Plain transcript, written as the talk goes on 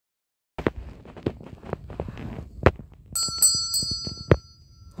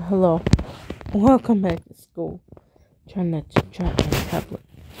Hello. Welcome back to school. Try not to drop my tablet.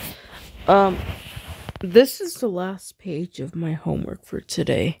 Um, this is the last page of my homework for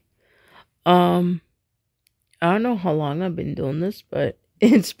today. Um, I don't know how long I've been doing this, but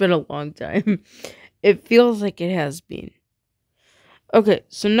it's been a long time. It feels like it has been. Okay,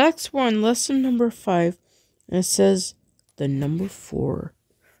 so next we're on lesson number 5, and it says the number 4.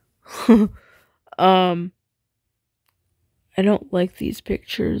 um, I don't like these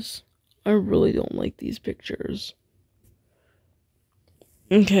pictures. I really don't like these pictures.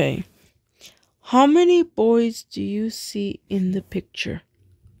 Okay. How many boys do you see in the picture?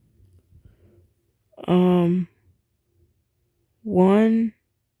 1,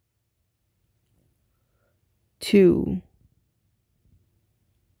 2.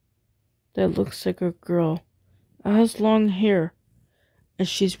 That looks like a girl. It has long hair. And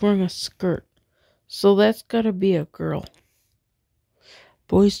she's wearing a skirt. So that's gotta be a girl.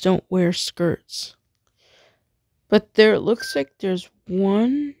 Boys don't wear skirts. But there, it looks like there's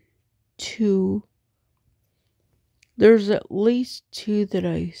 1, 2. There's at least 2 that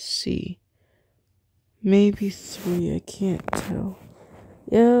I see. Maybe 3, I can't tell.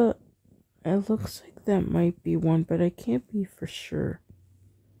 Yeah, it looks like that might be 1, but I can't be for sure.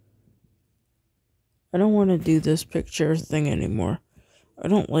 I don't want to do this picture thing anymore. I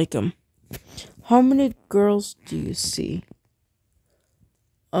don't like them. How many girls do you see?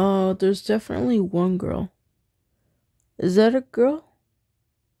 There's definitely 1 girl. Is that a girl?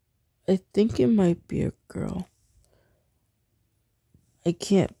 I think it might be a girl. I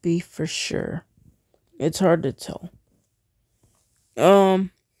can't be for sure. It's hard to tell. How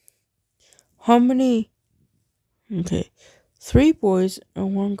many? Okay. 3 boys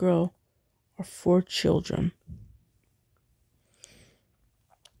and 1 girl are 4 children.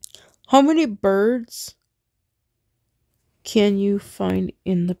 How many birds can you find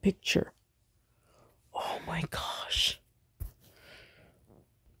in the picture? Oh my gosh.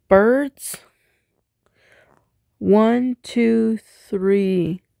 Birds? 1, 2,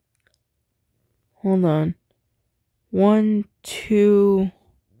 3. Hold on. 1, 2.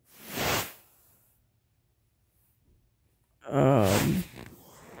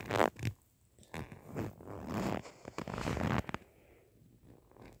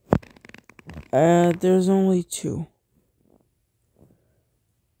 There's only 2.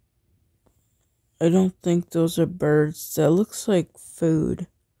 I don't think those are birds. That looks like food.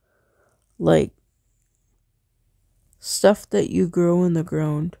 Like stuff that you grow in the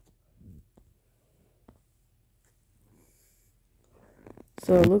ground.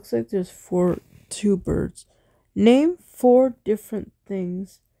 So it looks like there's 2 birds. Name 4 different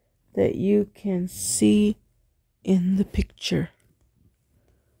things that you can see in the picture.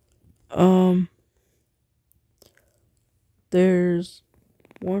 There's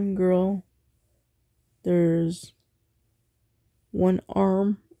 1 girl. There's 1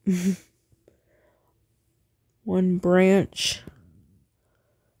 arm. 1 branch.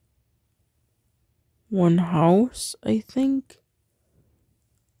 1 house, I think.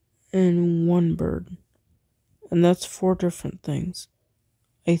 And 1 bird. And that's 4 different things,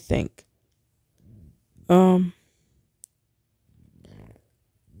 I think. Let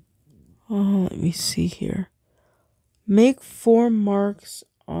me see here. Make 4 marks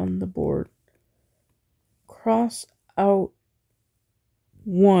on the board. Cross out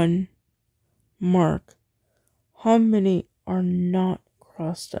 1 mark. How many are not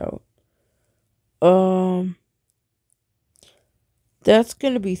crossed out? That's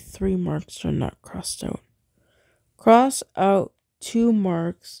going to be 3 marks are not crossed out. Cross out 2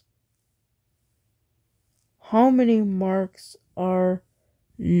 marks. How many marks are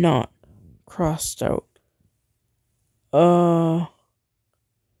not crossed out? How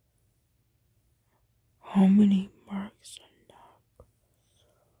many marks are not?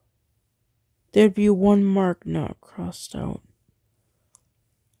 There'd be 1 mark not crossed out.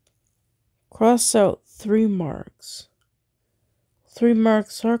 Cross out 3 marks. 3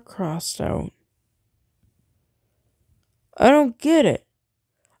 marks are crossed out. I don't get it.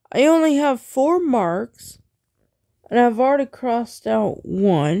 I only have 4 marks, and I've already crossed out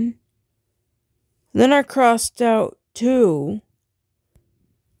 1. Then I crossed out 2.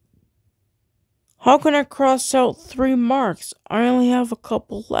 How can I cross out 3 marks? I only have a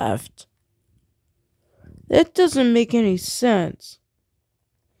couple left. That doesn't make any sense.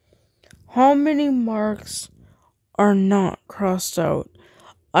 How many marks are not crossed out?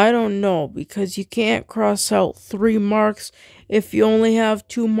 I don't know, because you can't cross out 3 marks if you only have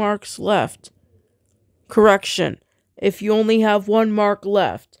 2 marks left. Correction. If you only have 1 mark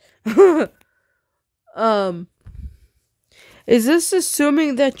left. Is this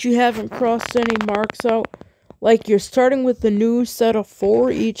assuming that you haven't crossed any marks out? Like you're starting with the new set of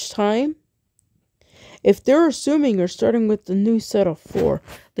 4 each time? If they're assuming you're starting with the new set of 4,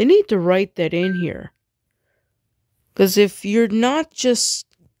 they need to write that in here. Because if you're not just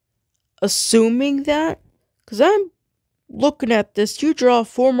assuming that, because I'm looking at this, you draw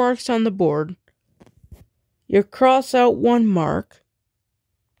 4 marks on the board. You cross out 1 mark.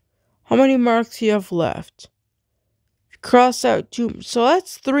 How many marks do you have left? Cross out 2, so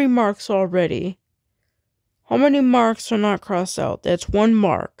that's 3 marks already. How many marks are not crossed out? That's 1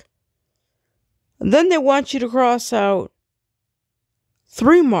 mark. And then they want you to cross out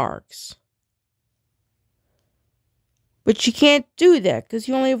 3 marks. But you can't do that because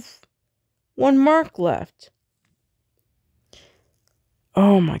you only have 1 mark left.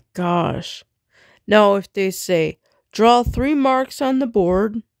 Oh my gosh. Now if they say, draw 3 marks on the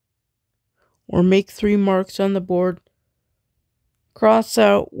board, or make 3 marks on the board, cross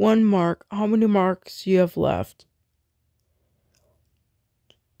out 1 mark. How many marks do you have left?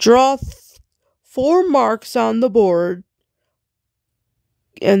 Draw 4 marks on the board.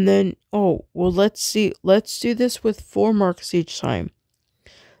 And then, let's see. Let's do this with 4 marks each time.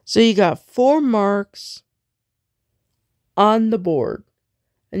 So you got 4 marks on the board.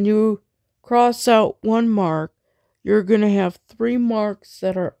 And you cross out 1 mark. You're going to have 3 marks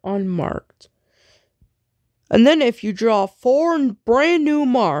that are unmarked. And then if you draw 4 brand new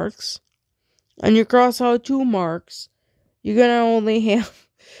marks, and you cross out 2 marks, you're going to only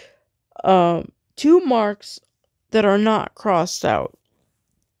have 2 marks that are not crossed out.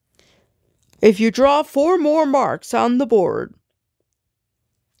 If you draw 4 more marks on the board,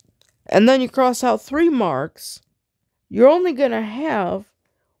 and then you cross out 3 marks, you're only going to have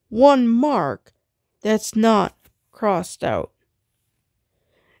 1 mark that's not crossed out.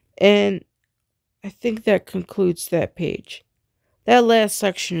 And I think that concludes that page. That last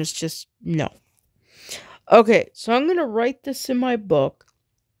section is just no. Okay, so I'm going to write this in my book.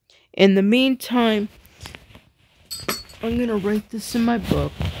 In the meantime, I'm going to write this in my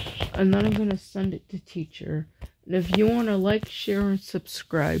book, and then I'm going to send it to teacher. And if you want to like, share, and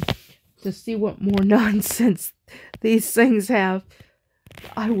subscribe to see what more nonsense these things have,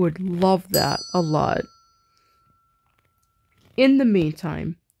 I would love that a lot. In the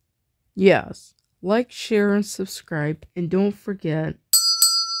meantime, yes, like, share, and subscribe, and don't forget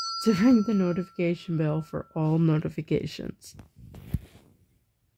to ring the notification bell for all notifications.